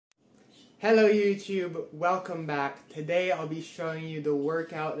Hello YouTube, welcome back. Today I'll be showing you the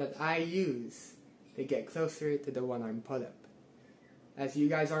workout that I use to get closer to the one-arm pull-up. As you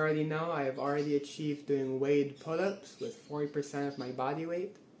guys already know, I have already achieved doing weighted pull-ups with 40% of my body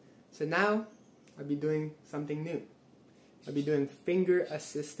weight. So now, I'll be doing something new. I'll be doing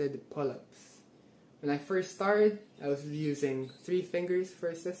finger-assisted pull-ups. When I first started, I was using 3 fingers for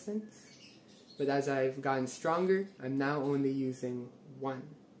assistance. But as I've gotten stronger, I'm now only using 1.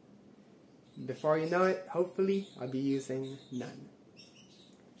 Before you know it, hopefully, I'll be using none.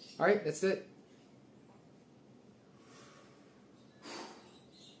 Alright, that's it.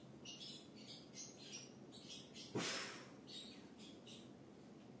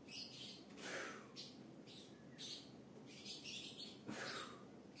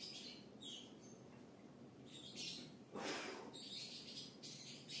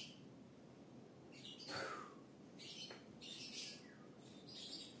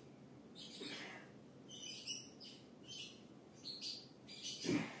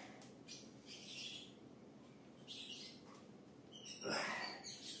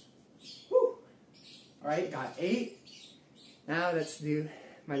 Alright, got 8. Now let's do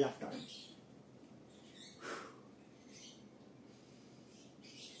my left arm.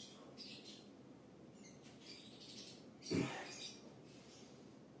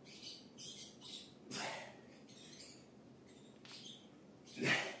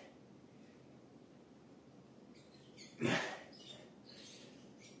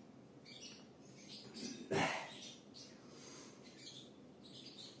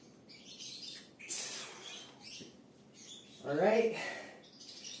 Alright,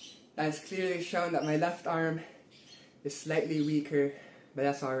 that's clearly shown that my left arm is slightly weaker, but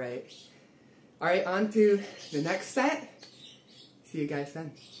that's alright. Alright, on to the next set. See you guys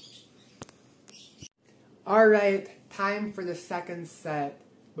then. Alright, time for the second set.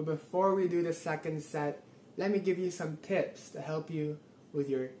 But before we do the second set, let me give you some tips to help you with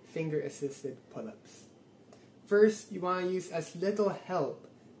your finger-assisted pull-ups. First, you want to use as little help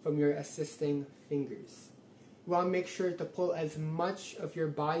from your assisting fingers. You want to make sure to pull as much of your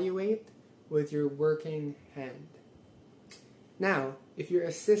body weight with your working hand. Now, if your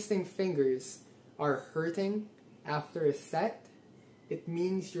assisting fingers are hurting after a set, it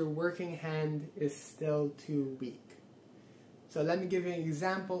means your working hand is still too weak. So let me give you an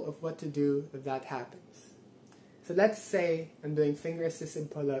example of what to do if that happens. So let's say I'm doing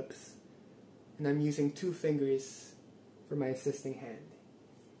finger-assisted pull-ups and I'm using 2 fingers for my assisting hand.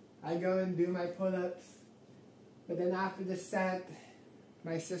 I go and do my pull-ups. But then after the set,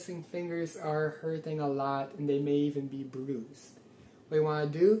 my assisting fingers are hurting a lot and they may even be bruised. What you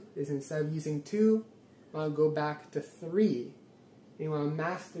want to do is instead of using 2, you want to go back to 3. And you want to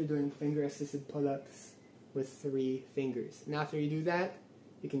master doing finger-assisted pull-ups with 3 fingers. And after you do that,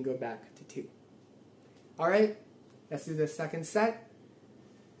 you can go back to 2. Alright, let's do the second set.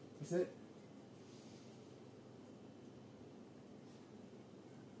 That's it.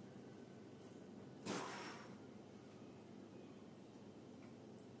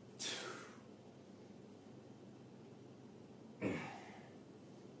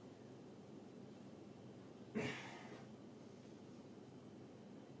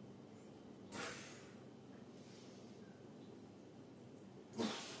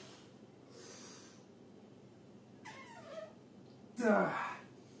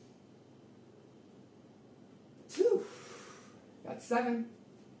 Two. Got 7.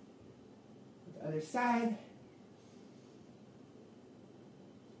 The other side.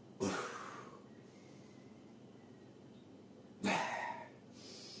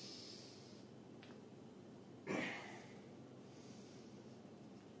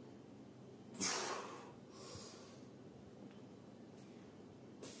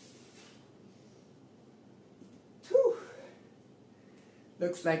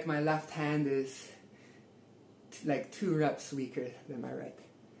 Looks like my left hand is like 2 reps weaker than my right.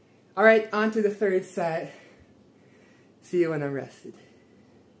 Alright, on to the third set. See you when I'm rested.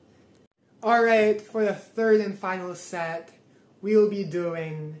 Alright, for the third and final set, we will be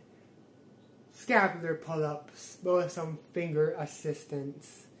doing scapular pull-ups, but with some finger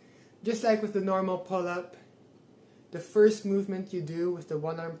assistance. Just like with the normal pull-up, the first movement you do with the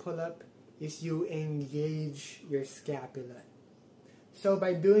one-arm pull-up is you engage your scapula. So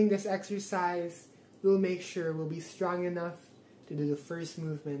by doing this exercise, we'll make sure we'll be strong enough to do the first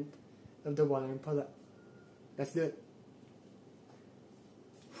movement of the one-arm pull-up. Let's do it.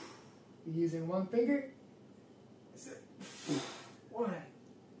 Using 1 finger. 1. 2.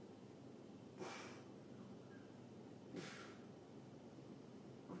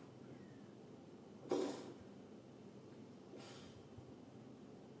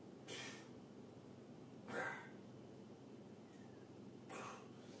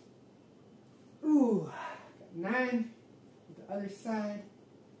 9. The other side.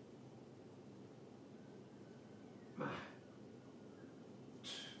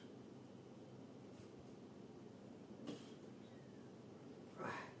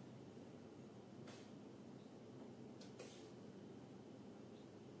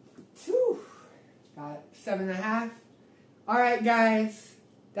 Got 7.5. Alright guys,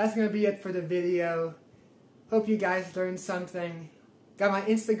 that's going to be it for the video. Hope you guys learned something. Got my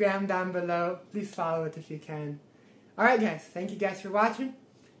Instagram down below. Please follow it if you can. Alright guys, thank you guys for watching,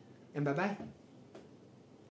 and bye-bye.